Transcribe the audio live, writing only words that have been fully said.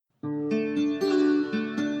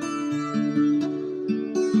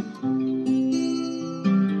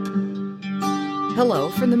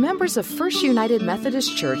Hello from the members of First United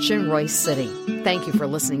Methodist Church in Royse City. Thank you for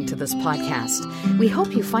listening to this podcast. We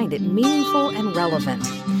hope you find it meaningful and relevant.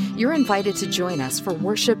 You're invited to join us for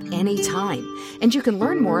worship anytime, and you can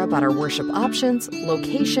learn more about our worship options,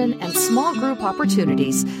 location, and small group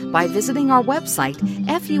opportunities by visiting our website,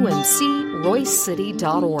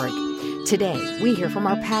 fumcroysecity.org. Today, we hear from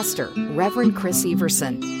our pastor, Reverend Chris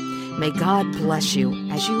Everson. May God bless you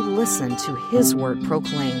as you listen to His word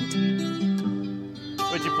proclaimed.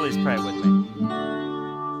 Would you please pray with me?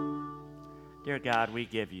 Dear God, we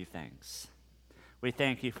give you thanks. We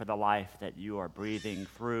thank you for the life that you are breathing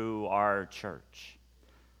through our church,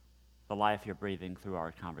 the life you're breathing through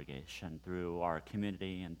our congregation, through our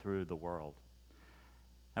community, and through the world.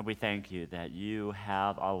 And we thank you that you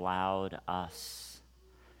have allowed us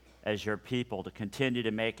as your people to continue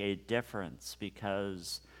to make a difference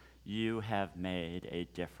because you have made a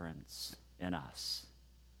difference in us.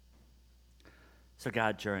 So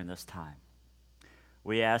God, during this time,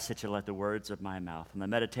 we ask that you let the words of my mouth and the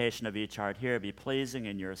meditation of each heart here be pleasing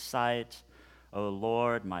in your sight, O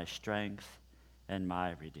Lord, my strength and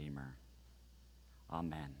my Redeemer.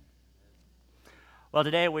 Amen. Well,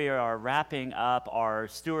 today we are wrapping up our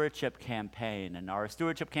stewardship campaign, and our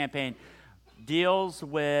stewardship campaign deals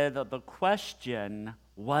with the question,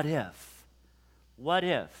 what if? What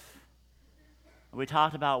if? We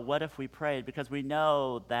talked about what if we prayed, because we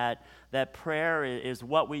know that prayer is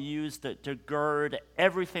what we use to gird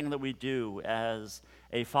everything that we do as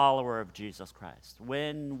a follower of Jesus Christ.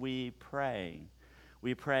 When we pray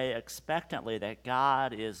expectantly that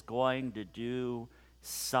God is going to do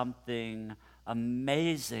something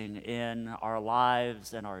amazing in our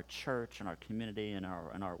lives, in our church, in our community, in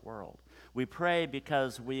our world. We pray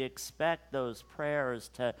because we expect those prayers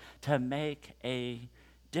to make a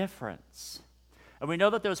difference. And we know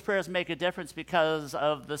that those prayers make a difference because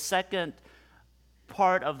of the second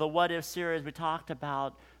part of the What If series. We talked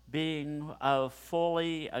about being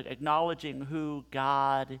fully acknowledging who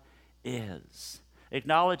God is.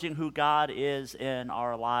 Acknowledging who God is in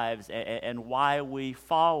our lives and why we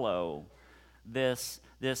follow this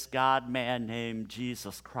God-man named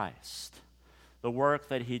Jesus Christ. The work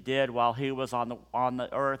that he did while he was on the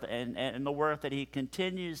earth and the work that he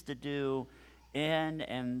continues to do in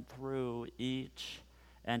and through each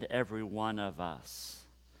and every one of us.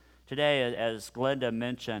 Today, as Glenda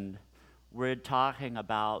mentioned, we're talking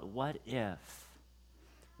about what if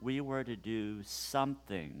we were to do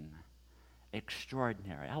something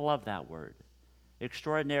extraordinary. I love that word.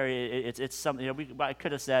 Extraordinary, it's something, I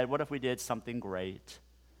could have said, what if we did something great?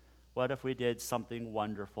 What if we did something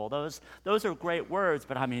wonderful? Those are great words,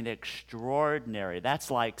 but I mean extraordinary. That's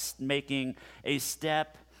like making a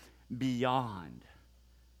step beyond,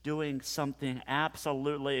 doing something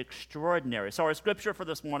absolutely extraordinary. So our scripture for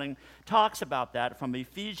this morning talks about that from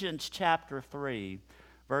Ephesians chapter 3,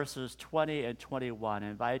 verses 20 and 21. I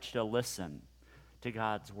invite you to listen to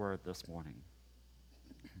God's word this morning.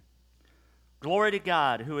 Glory to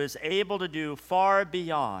God, who is able to do far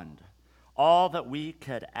beyond all that we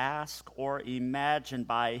could ask or imagine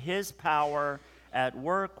by his power at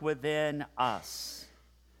work within us.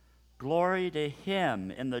 Glory to him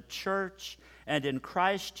in the church and in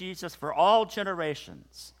Christ Jesus for all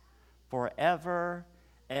generations, forever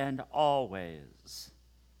and always.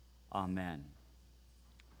 Amen.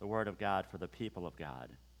 The word of God for the people of God.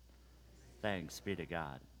 Thanks be to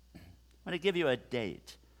God. I'm going to give you a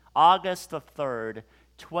date, August the 3rd,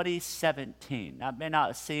 2017. That may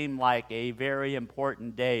not seem like a very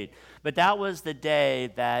important date, but that was the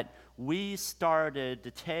day that we started to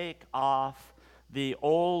take off the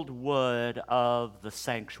old wood of the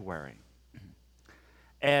sanctuary.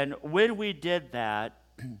 And when we did that,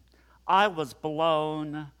 I was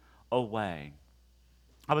blown away.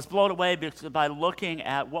 I was blown away by looking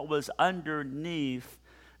at what was underneath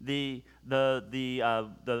the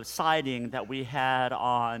siding that we had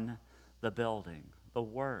on the building, the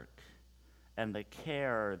work and the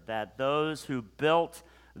care that those who built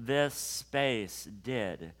this space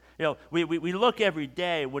did. You know, we look every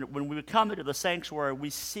day, when we come into the sanctuary, we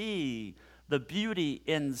see the beauty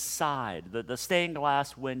inside, the stained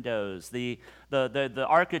glass windows, the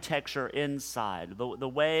architecture inside, the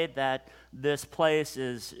way that this place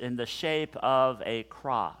is in the shape of a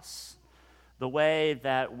cross, the way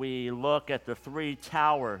that we look at the three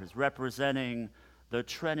towers representing the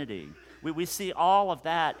Trinity. We see all of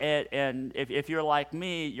that, and if you're like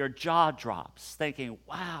me, your jaw drops, thinking,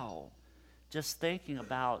 wow, just thinking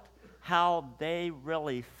about how they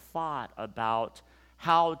really thought about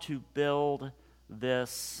how to build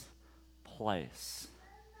this place.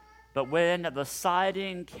 But when the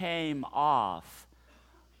siding came off,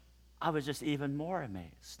 I was just even more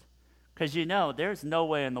amazed. Because there's no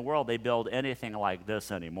way in the world they build anything like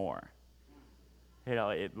this anymore.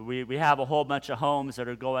 We have a whole bunch of homes that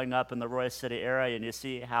are going up in the Royse City area, and you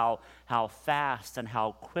see how fast and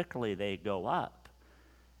how quickly they go up.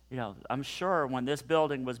 I'm sure when this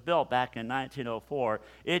building was built back in 1904,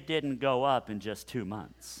 it didn't go up in just 2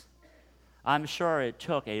 months. I'm sure it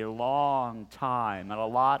took a long time and a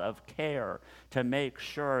lot of care to make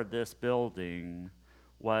sure this building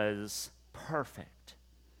was perfect.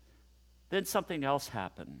 Then something else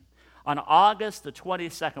happened. On August the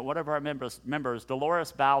 22nd, one of our members,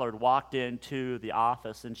 Dolores Ballard, walked into the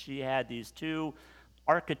office, and she had these 2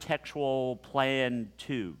 architectural plan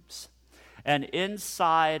tubes. And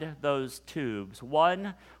inside those tubes,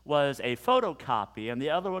 one was a photocopy, and the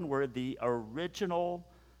other one were the original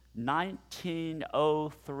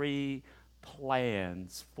 1903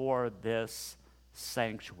 plans for this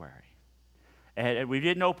sanctuary. And we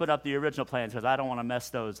didn't open up the original plans because I don't want to mess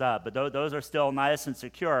those up, but those are still nice and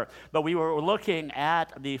secure. But we were looking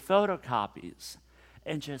at the photocopies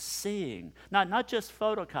and just seeing, not just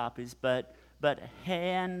photocopies, but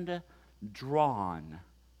hand-drawn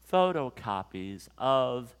photocopies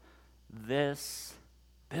of this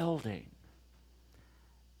building.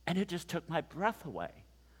 And it just took my breath away.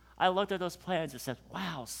 I looked at those plans and said,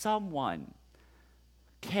 wow, someone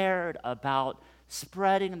cared about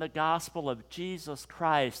spreading the gospel of Jesus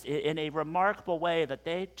Christ in a remarkable way, that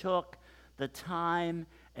they took the time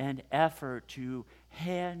and effort to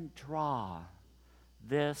hand draw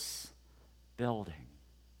this building.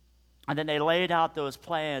 And then they laid out those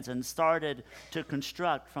plans and started to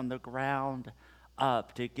construct from the ground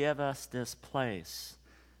up to give us this place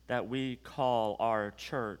that we call our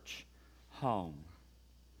church home.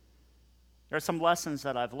 There are some lessons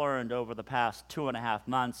that I've learned over the past 2.5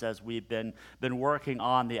 months as we've been working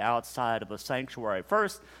on the outside of the sanctuary.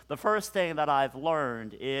 The first thing that I've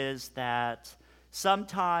learned is that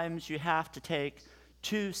sometimes you have to take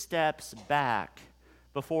 2 steps back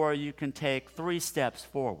before you can take 3 steps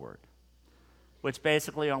forward, which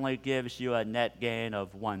basically only gives you a net gain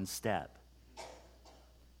of 1 step.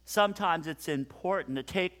 Sometimes it's important to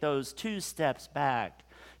take those 2 steps back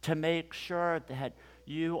to make sure that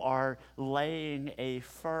you are laying a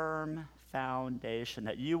firm foundation,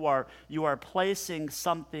 that you are placing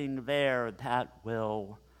something there that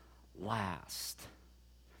will last.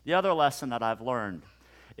 The other lesson that I've learned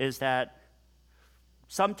is that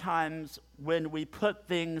sometimes when we put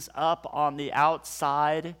things up on the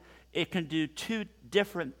outside, it can do 2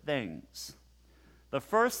 different things. The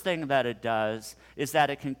first thing that it does is that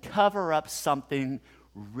it can cover up something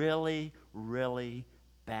really, really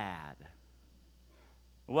bad.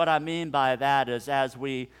 What I mean by that is, as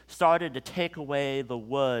we started to take away the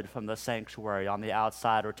wood from the sanctuary on the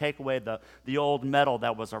outside, or take away the old metal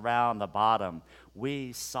that was around the bottom,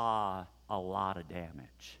 we saw a lot of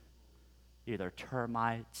damage. Either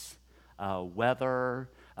termites, weather,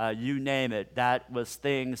 you name it. That was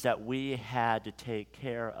things that we had to take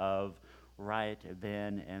care of right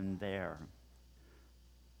then and there.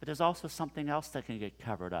 But there's also something else that can get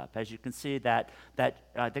covered up. As you can see, that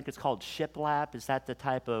I think it's called shiplap. Is that the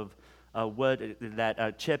type of wood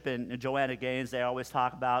that Chip and Joanna Gaines, they always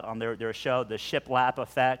talk about on their show, the shiplap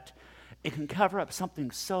effect? It can cover up something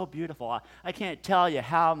so beautiful. I can't tell you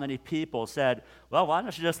how many people said, well, why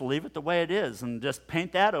don't you just leave it the way it is and just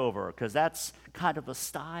paint that over, because that's kind of a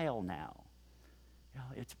style now.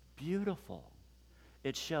 It's beautiful.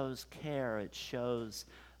 It shows care. It shows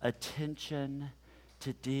attention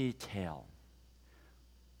to detail.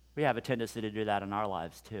 We have a tendency to do that in our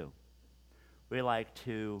lives too. We like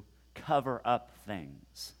to cover up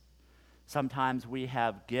things. Sometimes we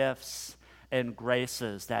have gifts and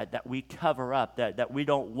graces that we cover up, that we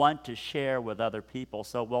don't want to share with other people,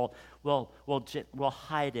 so we'll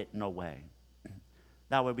hide it in a way.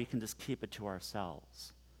 That way we can just keep it to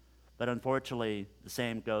ourselves. But unfortunately, the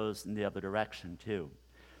same goes in the other direction too.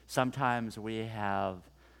 Sometimes we have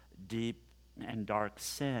deep and dark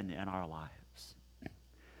sin in our lives.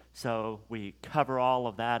 So we cover all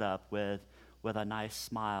of that up with a nice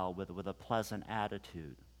smile, with a pleasant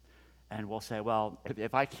attitude. And we'll say, well,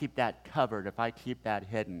 if I keep that covered, if I keep that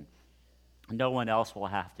hidden, no one else will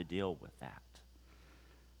have to deal with that.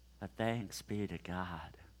 But thanks be to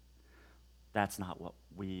God, that's not what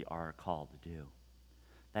we are called to do.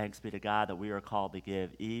 Thanks be to God that we are called to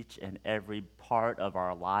give each and every part of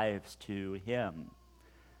our lives to Him,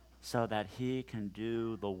 so that He can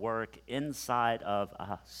do the work inside of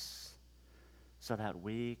us, so that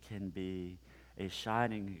we can be a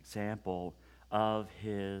shining example of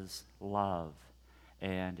His love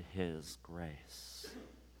and His grace.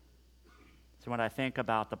 So when I think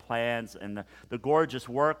about the plans and the gorgeous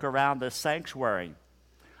work around this sanctuary,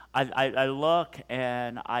 I look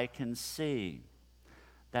and I can see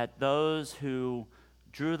that those who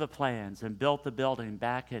drew the plans and built the building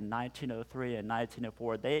back in 1903 and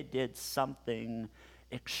 1904, they did something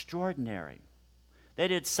extraordinary. They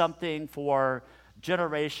did something for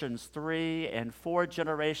generations 3 and 4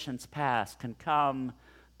 generations past can come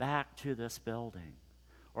back to this building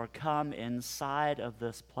or come inside of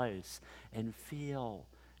this place and feel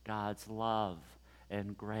God's love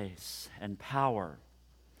and grace and power.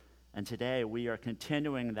 And today we are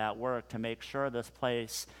continuing that work to make sure this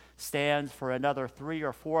place stands for another 3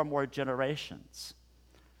 or 4 more generations.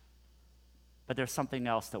 But there's something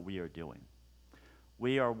else that we are doing.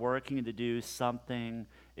 We are working to do something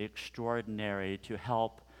extraordinary to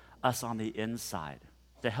help us on the inside,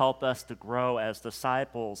 to help us to grow as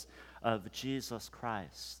disciples of Jesus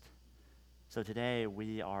Christ. So today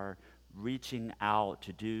we are reaching out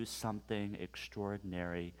to do something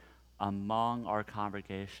extraordinary among our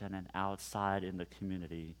congregation and outside in the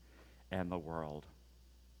community and the world.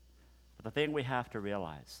 But the thing we have to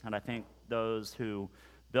realize, and I think those who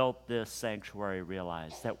built this sanctuary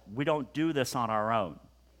realize, that we don't do this on our own.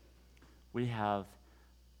 We have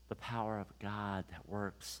the power of God that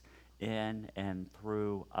works in and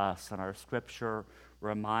through us, and our scripture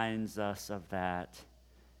reminds us of that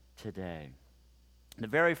today. The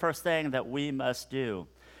very first thing that we must do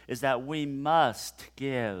is that we must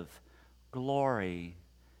give glory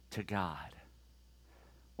to God.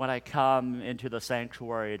 When I come into the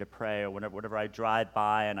sanctuary to pray, or whenever I drive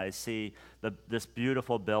by and I see this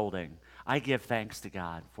beautiful building, I give thanks to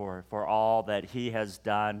God for all that He has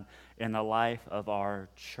done in the life of our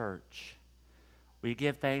church. We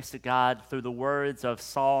give thanks to God through the words of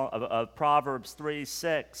Proverbs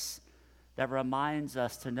 3:6 that reminds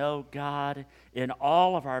us to know God in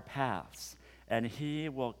all of our paths, and He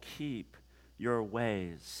will keep your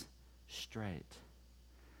ways straight.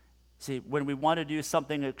 See, when we want to do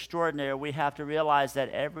something extraordinary, we have to realize that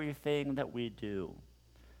everything that we do,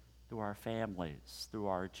 through our families, through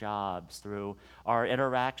our jobs, through our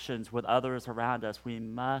interactions with others around us, we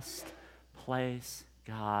must place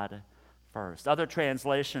God first. Other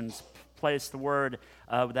translations place the word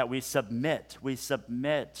that we submit. We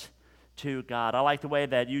submit to God. I like the way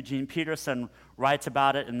that Eugene Peterson writes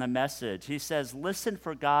about it in The Message. He says, listen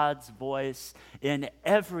for God's voice in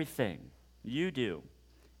everything you do,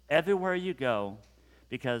 everywhere you go,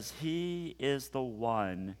 because He is the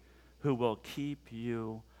one who will keep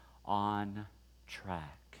you on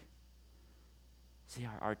track. See,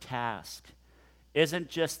 our task isn't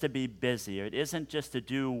just to be busy. It isn't just to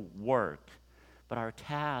do work. But our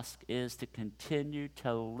task is to continue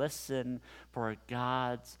to listen for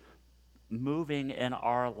God's moving in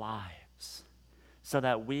our lives so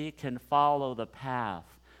that we can follow the path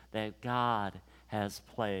that God has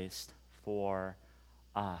placed for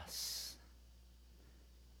us.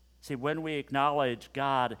 See, when we acknowledge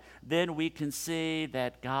God, then we can see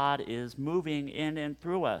that God is moving in and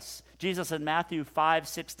through us. Jesus in Matthew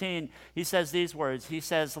 5:16, He says these words. He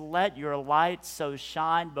says, let your light so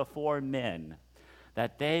shine before men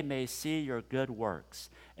that they may see your good works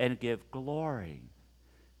and give glory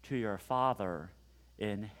to your Father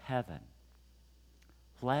in heaven.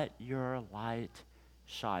 Let your light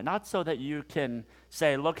shine. Not so that you can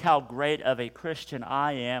say, look how great of a Christian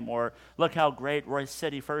I am, or look how great Royce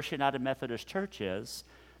City First United Methodist Church is,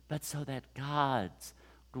 but so that God's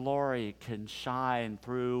glory can shine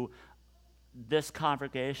through this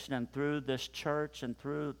congregation and through this church and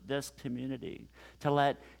through this community, to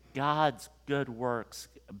let God's good works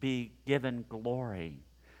be given glory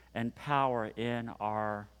and power in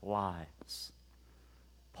our lives.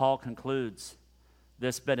 Paul concludes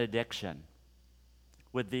this benediction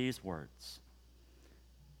with these words.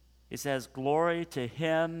 He says, glory to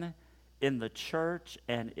Him in the church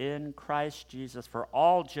and in Christ Jesus for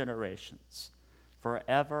all generations,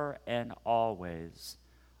 forever and always.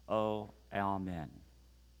 Oh, amen.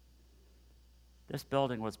 This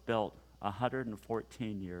building was built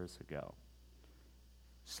 114 years ago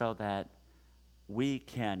so that we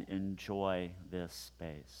can enjoy this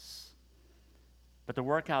space. But the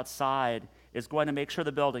work outside is going to make sure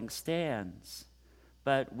the building stands.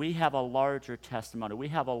 But we have a larger testimony. We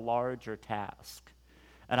have a larger task.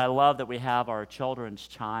 And I love that we have our children's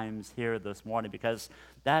chimes here this morning because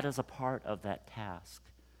that is a part of that task.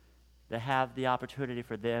 To have the opportunity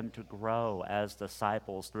for them to grow as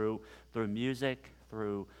disciples through music,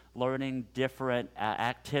 through learning different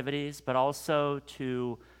activities, but also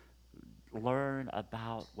to learn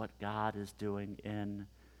about what God is doing in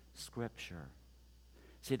Scripture.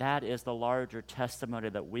 See, that is the larger testimony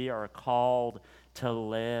that we are called to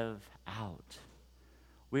live out.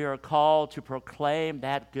 We are called to proclaim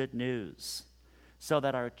that good news so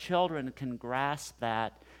that our children can grasp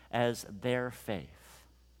that as their faith.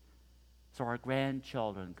 So our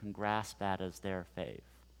grandchildren can grasp that as their faith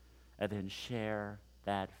and then share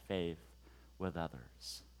that faith with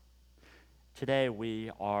others. Today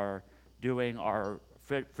we are doing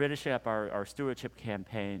finishing up our stewardship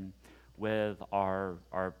campaign with our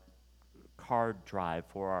card drive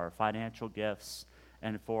for our financial gifts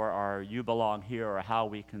and for our You Belong Here, or how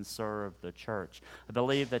we can serve the church. I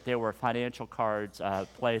believe that there were financial cards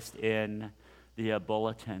placed in the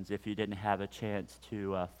bulletins if you didn't have a chance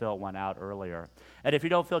to fill one out earlier. And if you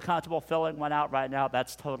don't feel comfortable filling one out right now,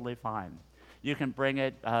 that's totally fine. You can bring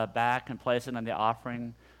it back and place it on the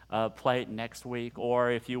offering plate next week,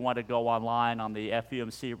 or if you want to go online on the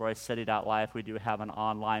FUMC-RoyCity.life, we do have an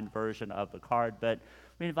online version of the card, but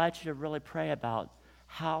we invite you to really pray about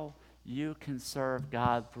how you can serve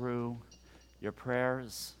God through your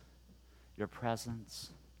prayers, your presence,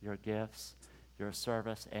 your gifts, your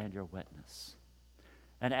service, and your witness.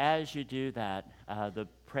 And as you do that, the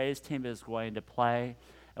praise team is going to play,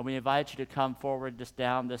 and we invite you to come forward just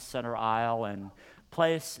down this center aisle and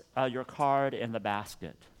place your card in the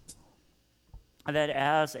basket. And then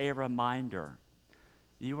as a reminder,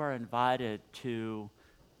 you are invited to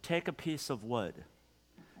take a piece of wood.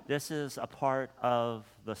 This is a part of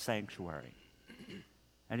the sanctuary.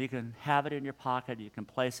 And you can have it in your pocket. You can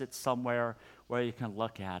place it somewhere where you can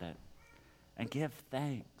look at it and give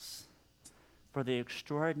thanks for the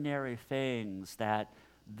extraordinary things that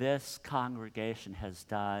this congregation has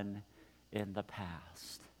done in the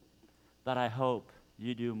past. But I hope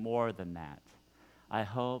you do more than that. I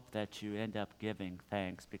hope that you end up giving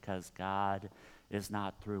thanks because God is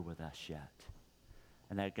not through with us yet.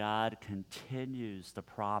 And that God continues to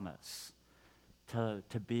promise to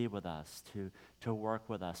be with us, to work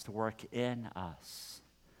with us, to work in us,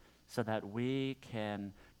 so that we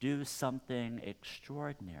can do something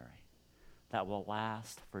extraordinary that will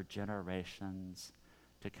last for generations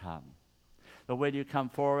to come. But when you come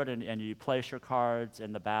forward and you place your cards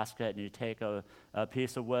in the basket and you take a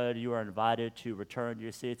piece of wood, you are invited to return to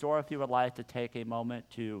your seats. Or if you would like to take a moment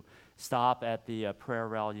to stop at the prayer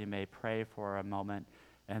rail, you may pray for a moment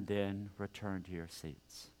and then return to your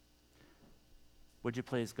seats. Would you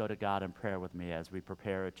please go to God in prayer with me as we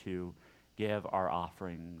prepare to give our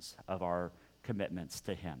offerings of our commitments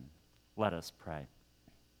to Him? Let us pray.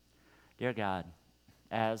 Dear God,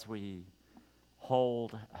 as we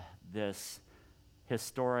hold this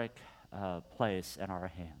historic place in our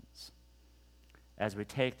hands, as we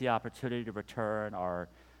take the opportunity to return our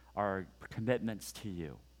commitments to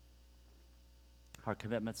you, our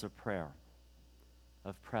commitments of prayer,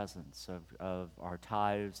 of presence, of our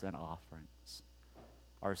tithes and offerings,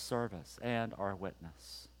 our service and our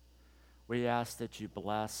witness, we ask that you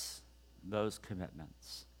bless those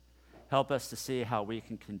commitments. Help us to see how we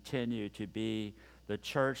can continue to be the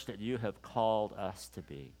church that you have called us to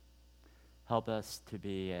be. Help us to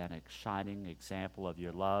be a shining example of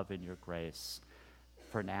your love and your grace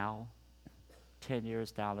for now, 10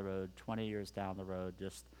 years down the road, 20 years down the road,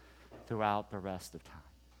 just throughout the rest of time.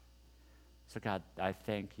 So God, I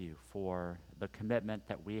thank you for the commitment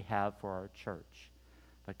that we have for our church,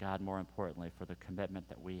 but God, more importantly, for the commitment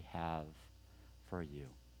that we have for you.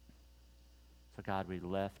 So God, we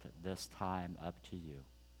lift this time up to you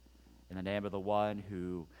in the name of the one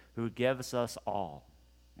who gives us all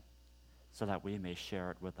so that we may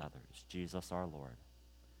share it with others, Jesus our Lord.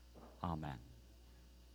 Amen.